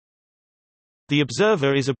The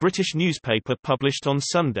Observer is a British newspaper published on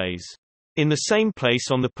Sundays. In the same place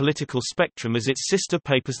on the political spectrum as its sister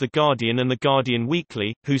papers The Guardian and The Guardian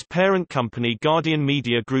Weekly, whose parent company Guardian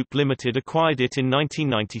Media Group Limited acquired it in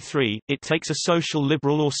 1993, it takes a social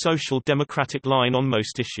liberal or social democratic line on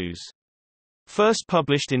most issues. First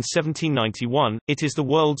published in 1791, it is the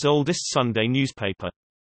world's oldest Sunday newspaper.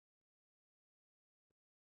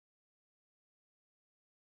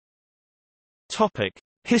 Topic: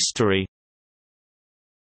 History.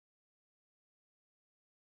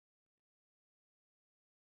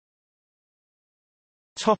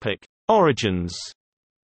 Topic: Origins.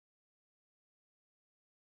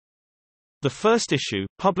 The first issue,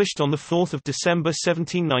 published on 4 December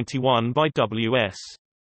 1791 by W.S.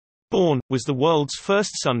 Bourne, was the world's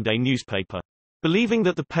first Sunday newspaper. Believing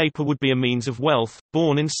that the paper would be a means of wealth,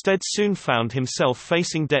 Bourne instead soon found himself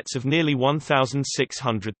facing debts of nearly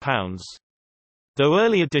 £1,600. Though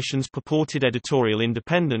early editions purported editorial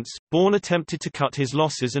independence, Bourne attempted to cut his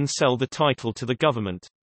losses and sell the title to the government.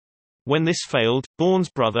 When this failed, Bourne's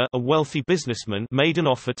brother, a wealthy businessman, made an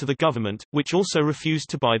offer to the government, which also refused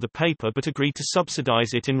to buy the paper but agreed to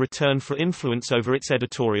subsidize it in return for influence over its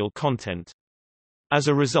editorial content. As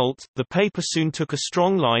a result, the paper soon took a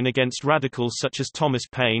strong line against radicals such as Thomas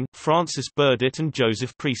Paine, Francis Burdett and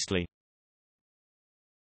Joseph Priestley.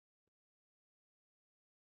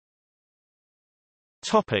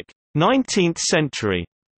 Topic: 19th century.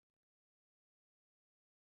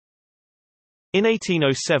 In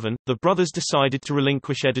 1807, the brothers decided to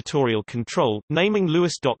relinquish editorial control, naming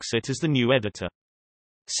Lewis Doxett as the new editor.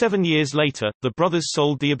 7 years later, the brothers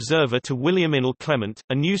sold the Observer to William Innell Clement,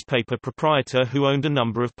 a newspaper proprietor who owned a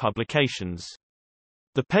number of publications.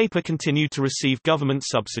 The paper continued to receive government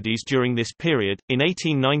subsidies during this period. In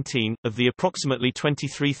 1819, of the approximately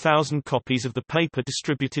 23,000 copies of the paper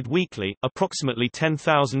distributed weekly, approximately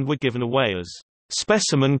 10,000 were given away as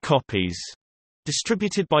specimen copies,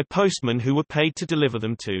 distributed by postmen who were paid to deliver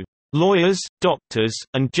them to lawyers, doctors,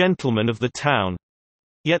 and gentlemen of the town.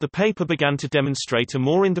 Yet the paper began to demonstrate a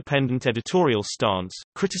more independent editorial stance,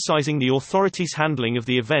 criticizing the authorities' handling of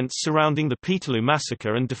the events surrounding the Peterloo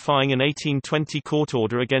massacre and defying an 1820 court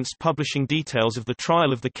order against publishing details of the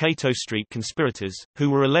trial of the Cato Street conspirators, who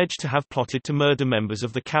were alleged to have plotted to murder members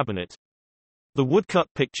of the cabinet. The woodcut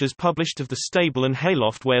pictures published of the stable and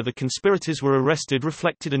hayloft where the conspirators were arrested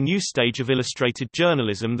reflected a new stage of illustrated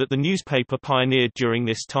journalism that the newspaper pioneered during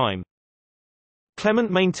this time. Clement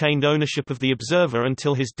maintained ownership of the Observer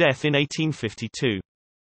until his death in 1852.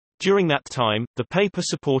 During that time, the paper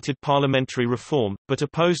supported parliamentary reform, but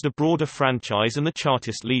opposed a broader franchise and the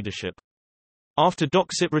Chartist leadership. After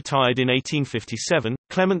Doxett retired in 1857,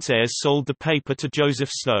 Clement's heirs sold the paper to Joseph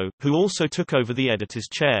Snow, who also took over the editor's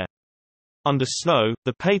chair. Under Snow,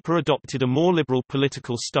 the paper adopted a more liberal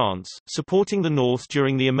political stance, supporting the North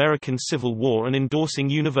during the American Civil War and endorsing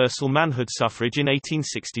universal manhood suffrage in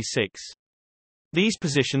 1866. These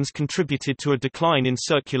positions contributed to a decline in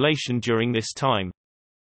circulation during this time.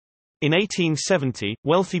 In 1870,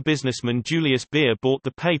 wealthy businessman Julius Beer bought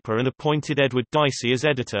the paper and appointed Edward Dicey as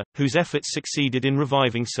editor, whose efforts succeeded in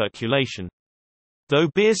reviving circulation. Though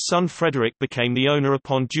Beer's son Frederick became the owner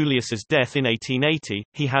upon Julius's death in 1880,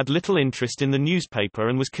 he had little interest in the newspaper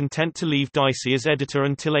and was content to leave Dicey as editor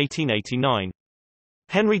until 1889.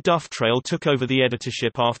 Henry Duftrail took over the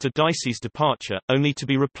editorship after Dicey's departure, only to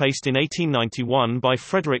be replaced in 1891 by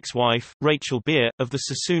Frederick's wife, Rachel Beer, of the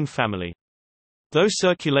Sassoon family. Though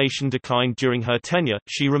circulation declined during her tenure,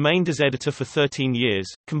 she remained as editor for 13 years,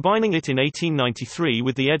 combining it in 1893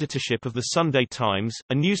 with the editorship of the Sunday Times,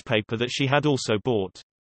 a newspaper that she had also bought.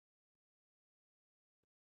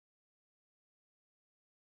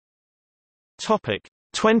 Topic: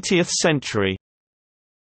 20th century.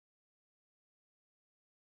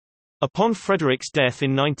 Upon Frederick's death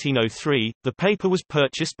in 1903, the paper was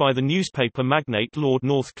purchased by the newspaper magnate Lord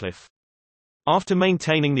Northcliffe. After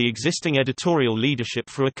maintaining the existing editorial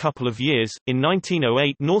leadership for a couple of years, in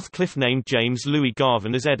 1908 Northcliffe named James Louis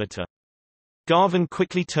Garvin as editor. Garvin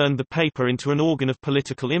quickly turned the paper into an organ of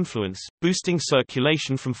political influence, boosting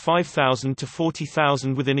circulation from 5,000 to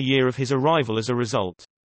 40,000 within a year of his arrival as a result.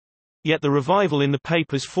 Yet the revival in the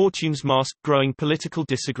paper's fortunes masked growing political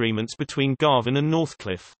disagreements between Garvin and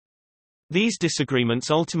Northcliffe. These disagreements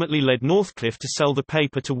ultimately led Northcliffe to sell the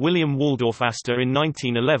paper to William Waldorf Astor in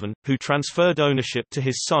 1911, who transferred ownership to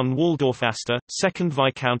his son Waldorf Astor, 2nd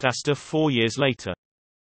Viscount Astor 4 years later.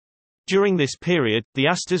 During this period, the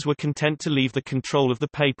Astors were content to leave the control of the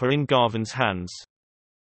paper in Garvin's hands.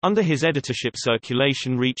 Under his editorship,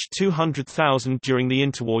 circulation reached 200,000 during the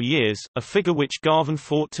interwar years, a figure which Garvin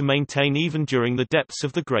fought to maintain even during the depths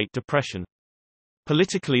of the Great Depression.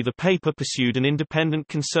 Politically, the paper pursued an independent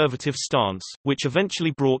conservative stance, which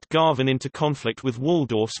eventually brought Garvin into conflict with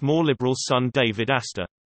Waldorf's more liberal son David Astor.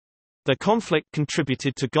 Their conflict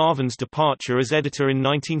contributed to Garvin's departure as editor in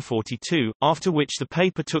 1942, after which the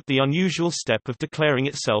paper took the unusual step of declaring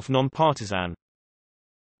itself nonpartisan.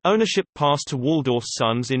 Ownership passed to Waldorf's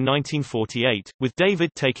sons in 1948, with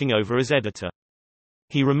David taking over as editor.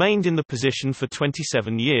 He remained in the position for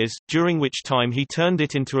 27 years, during which time he turned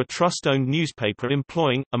it into a trust-owned newspaper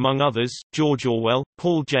employing, among others, George Orwell,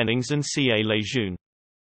 Paul Jennings and C.A. Lejeune.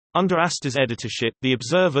 Under Astor's editorship, The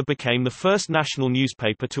Observer became the first national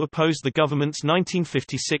newspaper to oppose the government's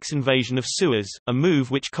 1956 invasion of Suez, a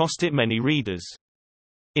move which cost it many readers.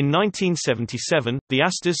 In 1977, the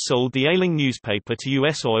Astors sold the ailing newspaper to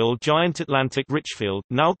U.S. oil giant Atlantic Richfield,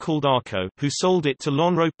 now called Arco, who sold it to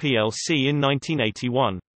Lonrho plc in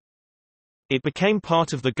 1981. It became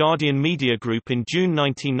part of the Guardian Media Group in June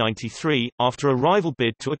 1993, after a rival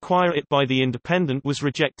bid to acquire it by The Independent was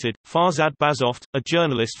rejected. Farzad Bazoft, a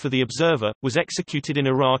journalist for The Observer, was executed in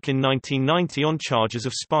Iraq in 1990 on charges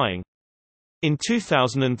of spying. In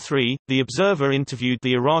 2003, The Observer interviewed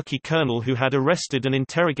the Iraqi colonel who had arrested and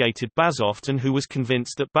interrogated Bazoft and who was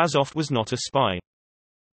convinced that Bazoft was not a spy.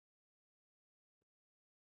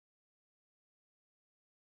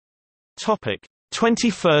 Topic: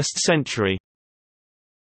 21st century.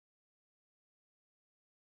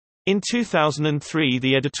 In 2003,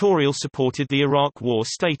 the editorial supported the Iraq War,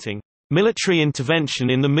 stating, "Military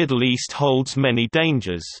intervention in the Middle East holds many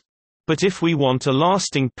dangers. But if we want a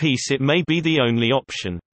lasting peace, it may be the only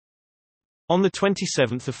option." On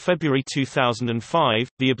 27 February 2005,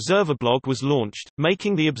 the Observer blog was launched,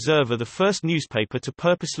 making the Observer the first newspaper to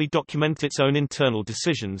purposely document its own internal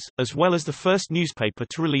decisions, as well as the first newspaper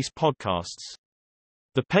to release podcasts.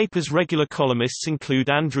 The paper's regular columnists include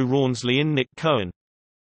Andrew Rawnsley and Nick Cohen.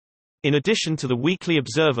 In addition to the weekly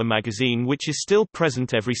Observer magazine, which is still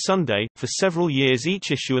present every Sunday, for several years each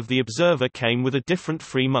issue of The Observer came with a different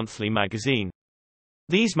free monthly magazine.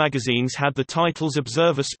 These magazines had the titles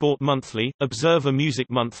Observer Sport Monthly, Observer Music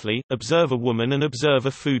Monthly, Observer Woman and Observer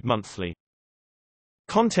Food Monthly.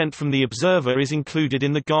 Content from The Observer is included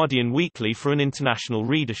in The Guardian Weekly for an international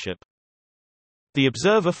readership. The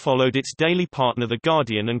Observer followed its daily partner The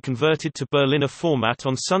Guardian and converted to Berliner format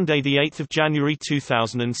on Sunday 8 January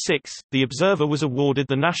 2006. The Observer was awarded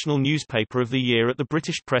the National Newspaper of the Year at the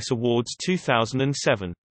British Press Awards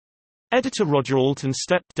 2007. Editor Roger Alton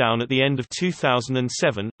stepped down at the end of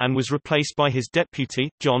 2007, and was replaced by his deputy,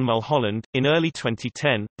 John Mulholland. In early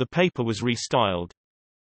 2010, the paper was restyled.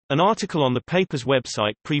 An article on the paper's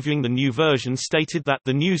website previewing the new version stated that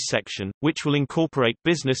the news section, which will incorporate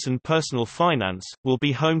business and personal finance, will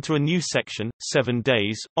be home to a new section, 7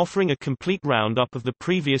 Days, offering a complete roundup of the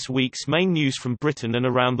previous week's main news from Britain and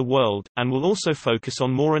around the world, and will also focus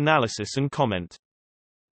on more analysis and comment.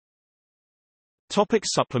 Topic: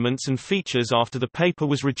 supplements and features. After the paper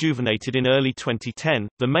was rejuvenated in early 2010,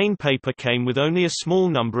 the main paper came with only a small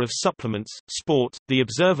number of supplements: Sport, The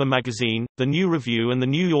Observer magazine, The New Review and The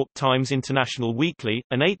New York Times International Weekly.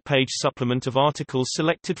 An 8-page supplement of articles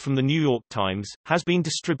selected from The New York Times has been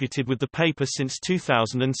distributed with the paper since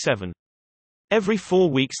 2007. Every 4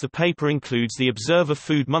 weeks the paper includes the Observer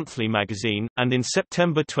Food Monthly magazine, and in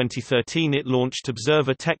September 2013 it launched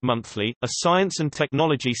Observer Tech Monthly, a science and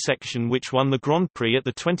technology section which won the Grand Prix at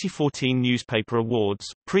the 2014 Newspaper Awards.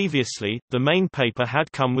 Previously, the main paper had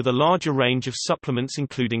come with a larger range of supplements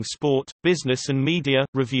including Sport, Business and Media,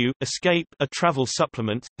 Review, Escape, a travel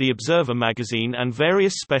supplement, the Observer magazine and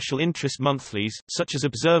various special interest monthlies, such as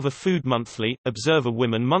Observer Food Monthly, Observer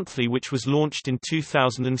Women Monthly which was launched in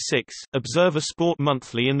 2006, Observer Sport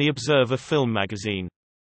Monthly and the Observer Film magazine.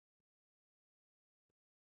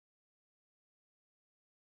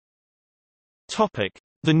 Topic: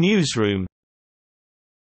 The Newsroom.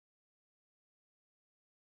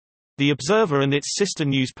 The Observer and its sister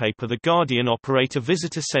newspaper The Guardian operate a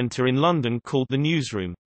visitor centre in London called the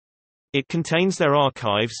Newsroom. It contains their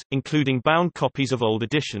archives, including bound copies of old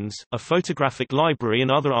editions, a photographic library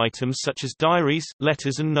and other items such as diaries,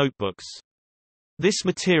 letters and notebooks. This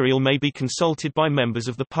material may be consulted by members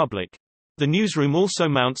of the public. The Newsroom also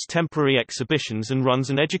mounts temporary exhibitions and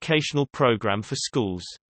runs an educational program for schools.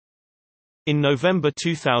 In November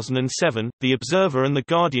 2007, The Observer and The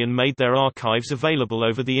Guardian made their archives available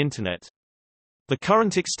over the Internet. The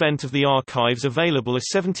current extent of the archives available are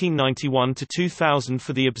 1791 to 2000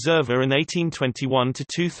 for The Observer and 1821 to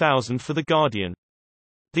 2000 for The Guardian.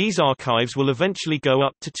 These archives will eventually go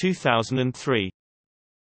up to 2003.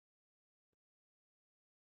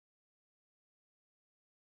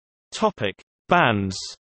 Topic: Bands.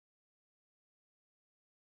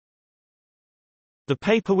 The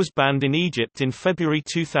paper was banned in Egypt in February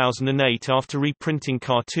 2008 after reprinting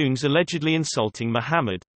cartoons allegedly insulting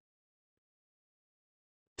Muhammad.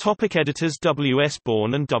 Topic editors: W. S.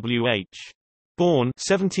 Bourne and W. H. Bourne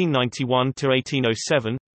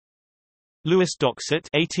 (1791–1807), Lewis Doxett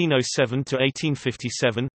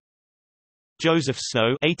 (1807–1857), Joseph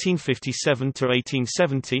Snow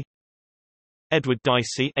 (1857–1870), Edward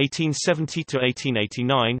Dicey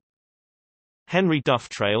 (1870–1889), Henry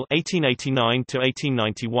Duftrail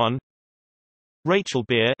 (1889–1891), Rachel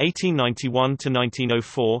Beer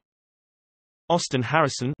 (1891–1904), Austin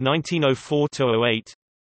Harrison (1904–08),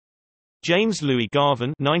 James Louis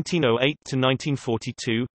Garvin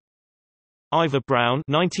 (1908–1942), Ivor Brown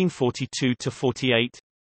 (1942–48),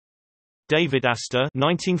 David Astor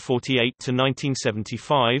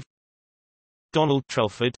 (1948–1975), Donald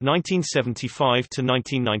Trelford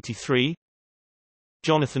 (1975–1993),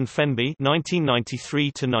 Jonathan Fenby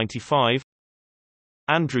 (1993–95),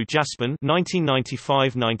 Andrew Jaspin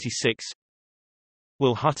 (1995–96),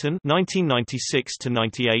 Will Hutton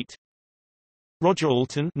 (1996–98), Roger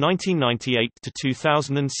Alton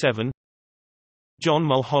 (1998–2007), John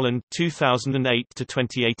Mulholland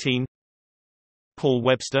 (2008–2018), Paul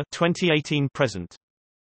Webster (2018–present).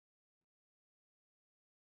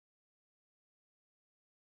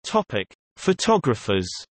 Topic: Photographers.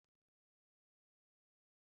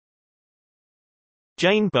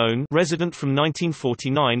 Jane Bone, resident from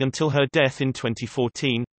 1949 until her death in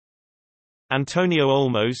 2014. Antonio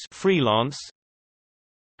Olmos, freelance.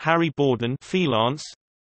 Harry Borden, freelance.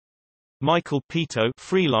 Michael Pito,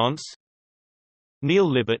 freelance. Neil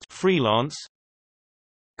Libet, freelance.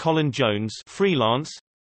 Colin Jones, freelance.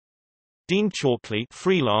 Dean Chalkley,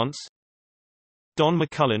 freelance. Don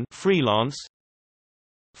McCullen, freelance.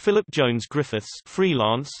 Philip Jones Griffiths,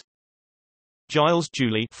 freelance. Giles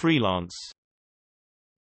Julie, freelance.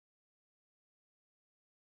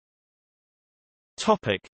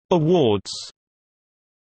 Topic: Awards.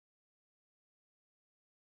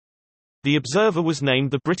 The Observer was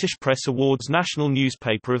named the British Press Awards National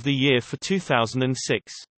Newspaper of the Year for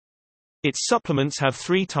 2006. Its supplements have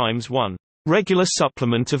 3 times won Regular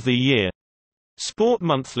Supplement of the Year. Sport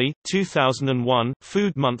Monthly, 2001,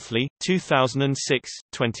 Food Monthly, 2006,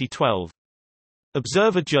 2012.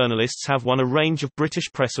 Observer journalists have won a range of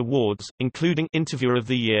British Press Awards, including Interviewer of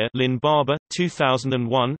the Year Lynn Barber,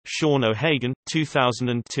 2001, Sean O'Hagan,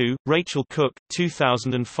 2002, Rachel Cook,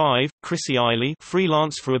 2005, Chrissy Eiley,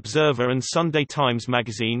 freelance for Observer and Sunday Times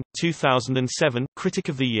Magazine, 2007, Critic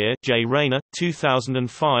of the Year Jay Rayner,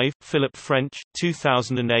 2005, Philip French,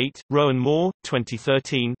 2008, Rowan Moore,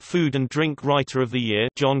 2013, Food and Drink Writer of the Year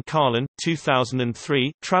John Carlin,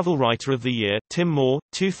 2003, Travel Writer of the Year Tim Moore,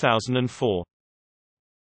 2004.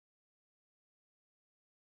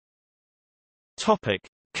 Topic: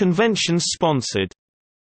 Conventions sponsored.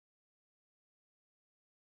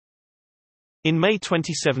 In May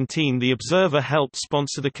 2017, The Observer helped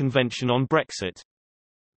sponsor the convention on Brexit.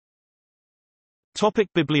 Topic: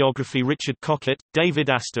 Bibliography. Richard Cockett, David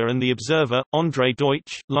Astor and The Observer, André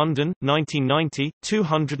Deutsch, London, 1990,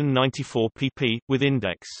 294 pp. With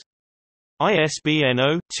index. ISBN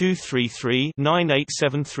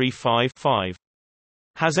 0-233-98735-5.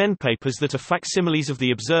 Has endpapers that are facsimiles of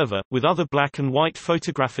The Observer, with other black and white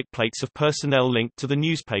photographic plates of personnel linked to the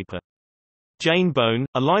newspaper. Jane Bone,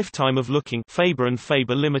 A Lifetime of Looking, Faber and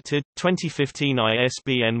Faber Limited, 2015.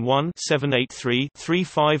 ISBN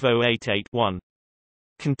 1-7833-350881.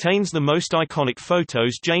 Contains the most iconic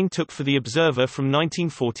photos Jane took for The Observer from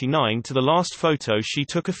 1949 to the last photo she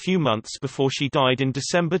took a few months before she died in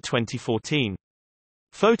December 2014.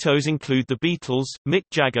 Photos include the Beatles, Mick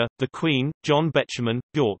Jagger, the Queen, John Betjeman,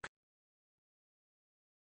 Bjork.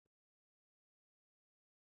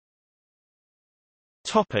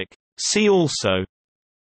 Topic: See also.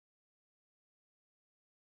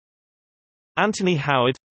 Anthony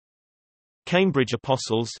Howard, Cambridge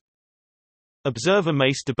Apostles, Observer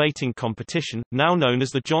Mace Debating Competition, now known as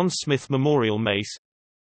the John Smith Memorial Mace,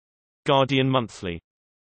 Guardian Monthly.